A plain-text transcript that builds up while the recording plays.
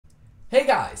Hey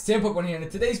guys, Sam Pokemon here, and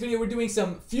in today's video we're doing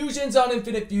some fusions on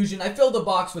Infinite Fusion. I filled a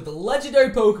box with legendary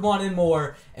Pokemon and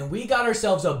more, and we got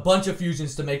ourselves a bunch of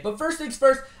fusions to make. But first things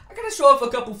first, I gotta show off a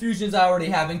couple fusions I already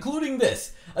have, including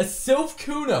this, a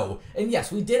Silph And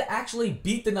yes, we did actually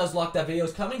beat the Nuzlocke. That video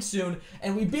is coming soon,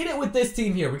 and we beat it with this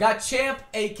team here. We got Champ,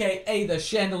 aka the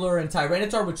Chandelure and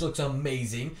Tyranitar, which looks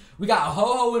amazing. We got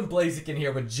Ho-Oh and Blaziken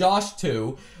here with Josh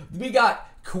too. We got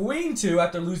Queen 2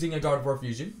 after losing a Gardevoir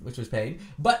fusion, which was pain,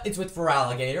 but it's with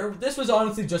Feraligatr. This was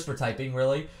honestly just for typing,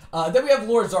 really. Then we have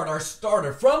Lordzard, our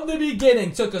starter from the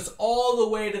beginning, took us all the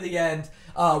way to the end.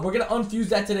 We're going to unfuse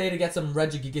that today to get some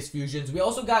Regigigas fusions. We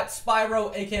also got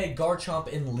Spyro, aka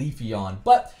Garchomp, and Leafeon.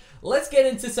 But let's get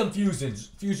into some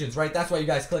fusions, right? That's why you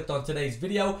guys clicked on today's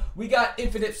video. We got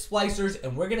Infinite Splicers,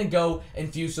 and we're going to go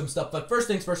and fuse some stuff. But first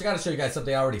things first, I got to show you guys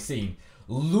something I already seen.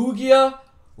 Lugia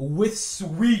with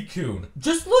Suicune.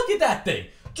 Just look at that thing.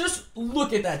 Just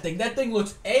look at that thing. That thing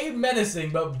looks A, menacing,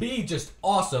 but B, just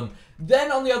awesome.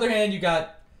 Then on the other hand, you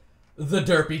got the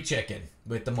Derpy Chicken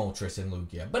with the Moltres and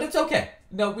Lugia. But it's okay.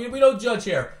 No, we don't judge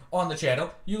here on the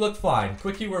channel. You look fine.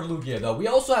 Quick keyword Lugia, though. We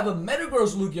also have a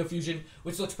Metagross Lugia fusion,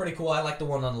 which looks pretty cool. I like the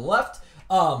one on the left.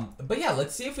 But yeah,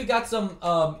 let's see if we got some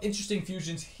interesting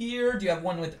fusions here. Do you have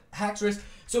one with Haxorus?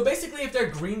 So basically, if they're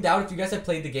greened out, if you guys have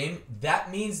played the game,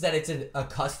 that means that it's a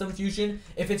custom fusion.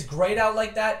 If it's grayed out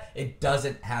like that, it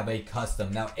doesn't have a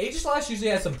custom. Now, Aegislash usually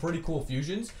has some pretty cool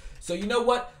fusions. So you know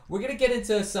what? We're going to get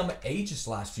into some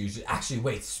Aegislash fusion. Actually,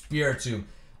 wait, Spiritomb.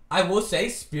 I will say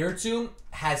Spiritomb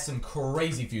has some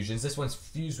crazy fusions. This one's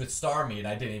fused with Starmie,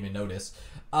 I didn't even notice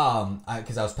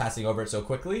because I was passing over it so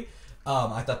quickly.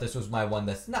 I thought this was my one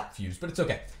that's not fused, but it's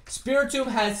okay. Spiritomb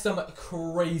has some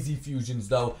crazy fusions,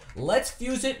 though. Let's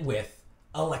fuse it with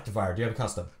Electivire. Do you have a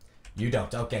custom? You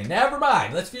don't. Okay, never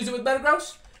mind. Let's fuse it with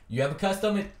Metagross. You have a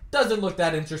custom. It doesn't look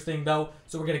that interesting, though,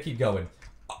 so we're going to keep going.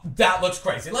 That looks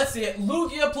crazy. Let's see it.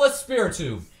 Lugia plus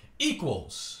Spiritomb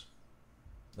equals.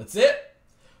 That's it.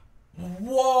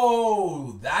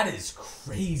 Whoa, that is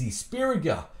crazy.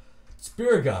 Spiriga.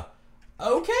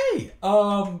 Okay.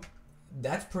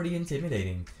 That's pretty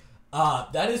intimidating.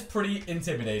 That is pretty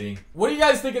intimidating. What do you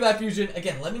guys think of that fusion?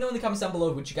 Again, let me know in the comments down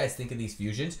below what you guys think of these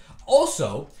fusions.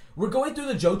 Also, we're going through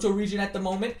the Johto region at the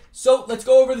moment, so let's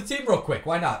go over the team real quick.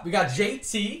 Why not? We got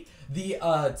JT, the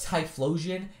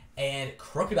Typhlosion and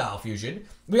Crocodile fusion.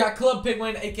 We got Club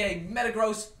Penguin, aka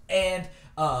Metagross, and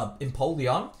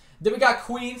Empoleon. Then we got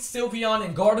Queen, Sylveon,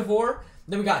 and Gardevoir.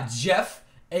 Then we got Jeff,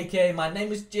 aka My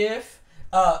Name is Jeff.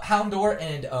 Houndour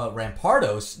and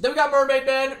Rampardos. Then we got Mermaid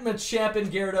Man, Machamp,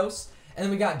 and Gyarados. And then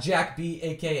we got Jack B,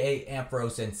 aka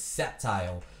Ampharos, and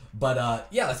Sceptile. But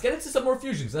yeah, let's get into some more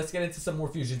fusions.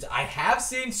 I have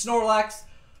seen Snorlax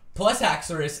plus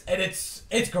Haxorus, and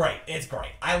it's great. It's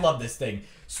great. I love this thing.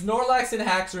 Snorlax and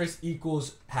Haxorus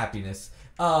equals happiness.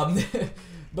 But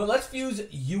let's fuse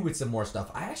you with some more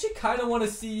stuff. I actually kind of want to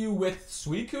see you with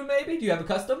Suicune, maybe? Do you have a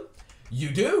custom?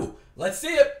 You do. Let's see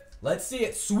it. Let's see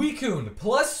it. Suicune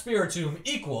plus Spiritomb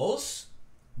equals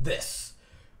this.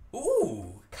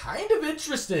 Ooh, kind of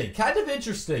interesting.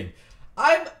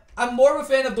 I'm more of a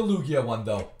fan of the Lugia one,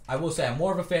 though. I will say I'm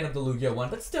more of a fan of the Lugia one,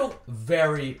 but still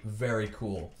very, very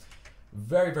cool.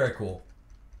 Very, very cool.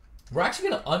 We're actually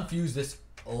going to unfuse this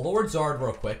Lordzard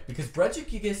real quick because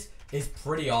Regigigas is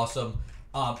pretty awesome.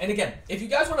 And again, if you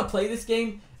guys want to play this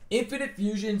game, Infinite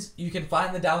Fusions, you can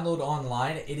find the download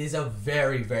online. It is a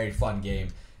very, very fun game.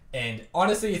 And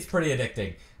honestly, it's pretty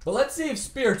addicting. But let's see if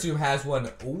Spiritomb has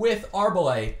one with our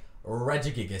boy,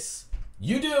 Regigigas.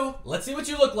 You do. Let's see what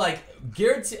you look like.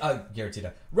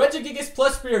 Giratina. Regigigas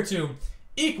plus Spiritomb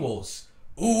equals.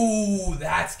 Ooh,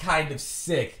 that's kind of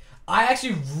sick. I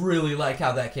actually really like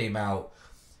how that came out.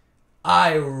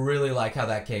 I really like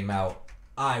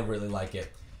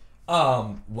it.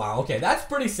 Wow, okay, that's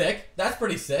pretty sick.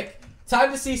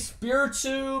 Time to see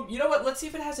Spiritomb. You know what? Let's see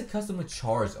if it has a custom with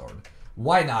Charizard.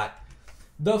 Why not?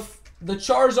 The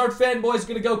Charizard fanboy is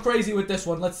going to go crazy with this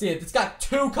one. Let's see it. It's got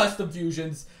 2 custom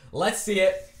fusions. Let's see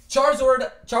it.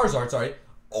 Charizard, sorry.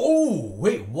 Oh,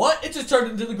 wait, what? It just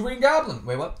turned into the Green Goblin.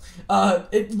 Wait, what?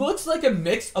 It looks like a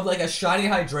mix of like a shiny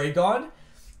Hydreigon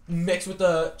mixed with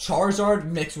the Charizard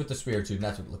mixed with the Spiritomb.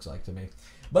 That's what it looks like to me.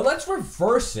 But let's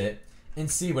reverse it and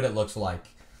see what it looks like.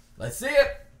 Let's see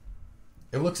it.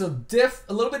 It looks a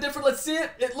little bit different. Let's see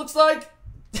it. It looks like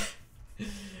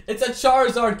it's a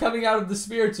Charizard coming out of the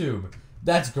Spiritomb.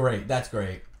 That's great. That's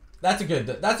a good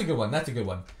one.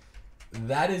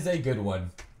 That is a good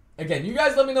one. Again, you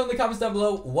guys let me know in the comments down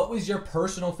below what was your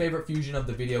personal favorite fusion of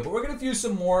the video. But we're going to fuse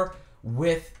some more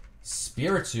with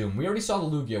Spiritomb. We already saw the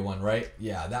Lugia one, right?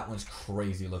 Yeah, that one's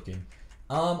crazy looking.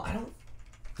 I don't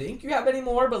think you have any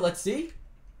more, but let's see.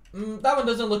 That one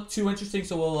doesn't look too interesting,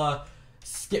 so we'll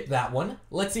skip that one.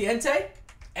 Let's see Entei.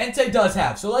 Entei does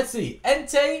have. So let's see.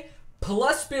 Entei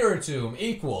plus Spiritomb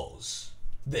equals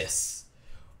this.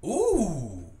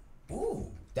 Ooh.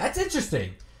 That's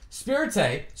interesting.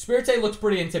 Spiritomb looks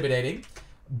pretty intimidating,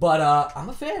 but I'm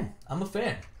a fan.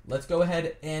 Let's go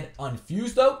ahead and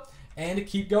unfuse though, and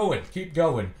keep going.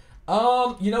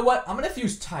 You know what? I'm gonna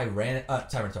fuse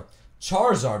Tyranitar,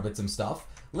 Charizard with some stuff.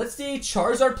 Let's see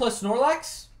Charizard plus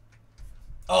Snorlax.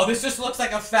 Oh, this just looks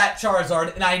like a fat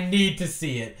Charizard, and I need to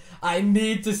see it.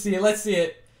 Let's see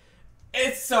it.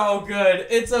 It's so good.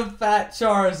 It's a fat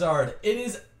Charizard. It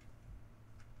is.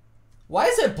 Why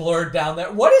is it blurred down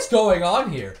there? What is going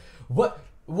on here? What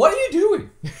are you doing?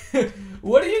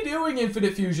 What are you doing,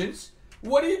 Infinite Fusions?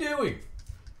 What are you doing?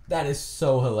 That is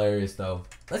so hilarious, though.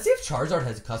 Let's see if Charizard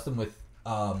has a custom with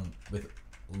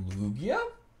Lugia.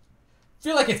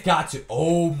 Feel like it's got to.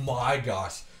 Oh my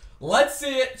gosh. Let's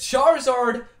see it.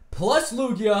 Charizard plus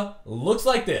Lugia looks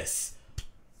like this.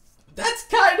 That's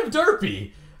kind of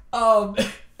derpy.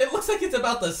 It looks like it's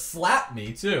about to slap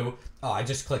me, too. Oh, I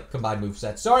just clicked combine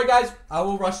moveset. Sorry, guys. I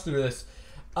will rush through this.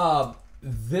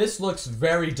 This looks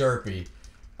very derpy.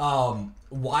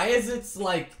 Why is it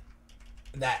like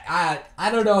that?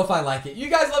 I don't know if I like it. You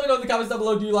guys let me know in the comments down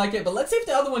below, do you like it? But let's see if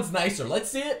the other one's nicer. Let's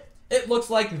see it. It looks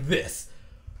like this.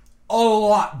 A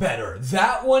lot better.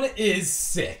 That one is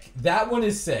sick.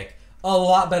 A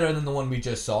lot better than the one we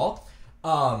just saw.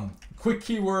 Quick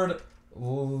keyword,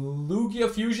 Lugia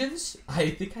Fusions. I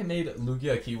think I made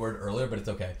Lugia a keyword earlier, but it's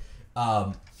okay.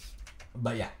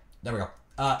 But yeah, there we go.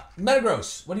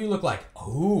 Metagross, what do you look like?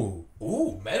 Ooh,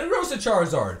 Metagross and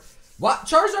Charizard. What?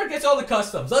 Charizard gets all the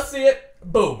customs. Let's see it.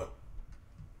 Boom.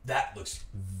 That looks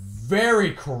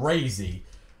very crazy.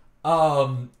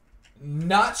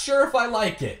 Not sure if I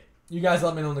like it. You guys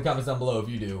let me know in the comments down below if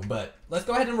you do. But let's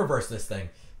go ahead and reverse this thing,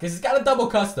 because it's got a double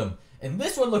custom. And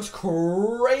this one looks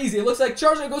crazy. It looks like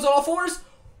Charizard goes on all fours.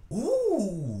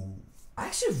 Ooh. I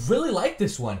actually really like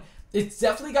this one. It's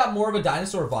definitely got more of a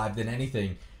dinosaur vibe than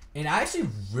anything. And I actually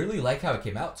really like how it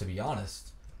came out, to be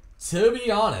honest.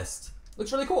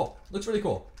 Looks really cool.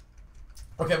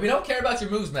 Okay, we don't care about your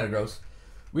moves, Metagross.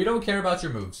 We don't care about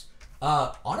your moves.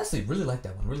 Honestly, really like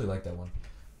that one.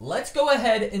 Let's go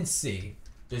ahead and see.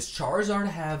 Does Charizard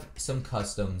have some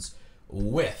customs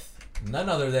with none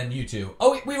other than you two?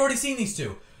 Oh, we've already seen these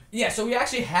two. Yeah, so we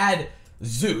actually had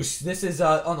Zeus. This is,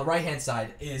 on the right-hand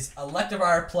side, is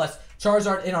Electivire plus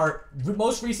Charizard in our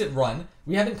most recent run.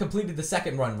 We haven't completed the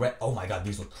second run. Oh my god,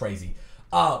 these look crazy.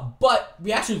 But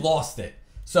we actually lost it.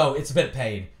 So it's a bit of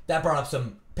pain. That brought up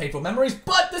some painful memories,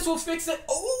 but this will fix it.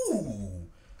 Ooh.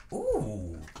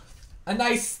 A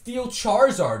nice Steel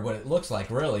Charizard, what it looks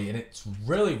like, really. And it's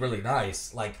really, really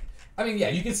nice. Like, I mean, yeah,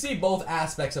 you can see both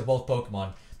aspects of both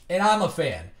Pokemon. And I'm a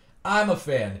fan.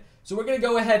 So we're going to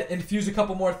go ahead and fuse a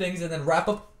couple more things and then wrap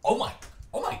up. Oh my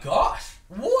gosh.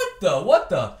 What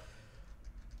the?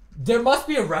 There must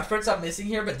be a reference I'm missing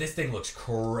here, but this thing looks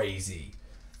crazy.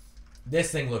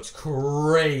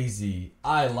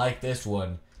 I like this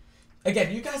one.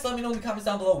 Again, you guys let me know in the comments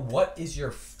down below what is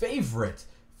your favorite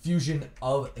fusion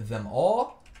of them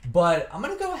all. But I'm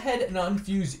going to go ahead and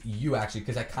unfuse you, actually,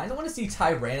 because I kind of want to see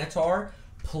Tyranitar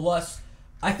plus...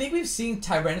 I think we've seen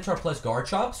Tyranitar plus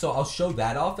Garchomp, so I'll show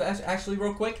that off actually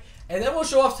real quick. And then we'll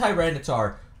show off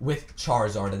Tyranitar with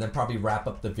Charizard and then probably wrap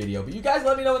up the video. But you guys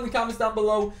let me know in the comments down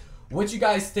below what you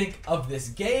guys think of this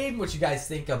game, what you guys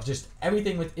think of just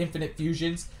everything with Infinite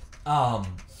Fusions. But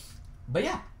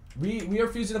yeah, we are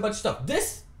fusing a bunch of stuff.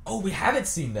 This, we haven't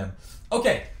seen them.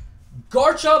 Okay,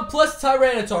 Garchomp plus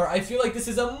Tyranitar. I feel like this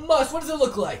is a must. What does it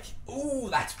look like? Ooh,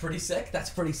 that's pretty sick.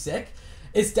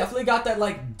 It's definitely got that,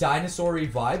 like, dinosaur-y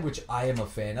vibe, which I am a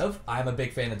fan of. I'm a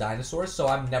big fan of dinosaurs, so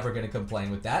I'm never going to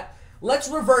complain with that. Let's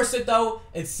reverse it, though,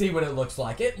 and see what it looks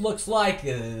like. It looks like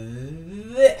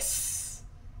this.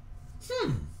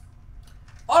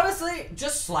 Honestly,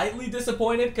 just slightly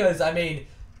disappointed, because, I mean,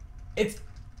 it's...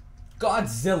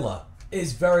 Godzilla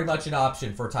is very much an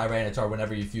option for Tyranitar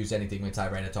whenever you fuse anything with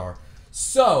Tyranitar.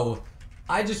 So,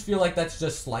 I just feel like that's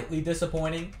just slightly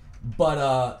disappointing.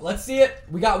 But, let's see it.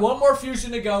 We got one more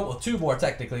fusion to go. Well, two more,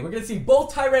 technically. We're going to see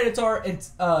both Tyranitar and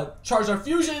Charizard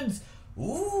fusions.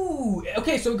 Ooh.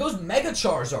 Okay, so it goes Mega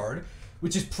Charizard,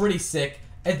 which is pretty sick,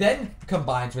 and then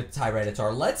combines with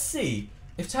Tyranitar. Let's see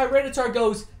if Tyranitar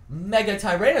goes Mega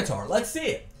Tyranitar. Let's see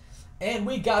it. And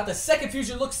we got the second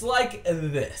fusion. Looks like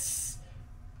this.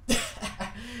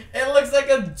 It looks like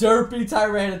a derpy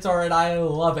Tyranitar, and I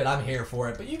love it. I'm here for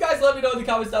it. But you guys let me know in the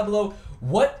comments down below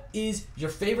what is your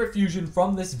favorite fusion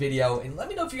from this video, and let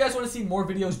me know if you guys want to see more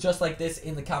videos just like this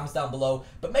in the comments down below.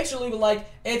 But make sure to leave a like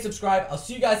and subscribe. I'll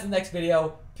see you guys in the next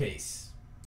video. Peace.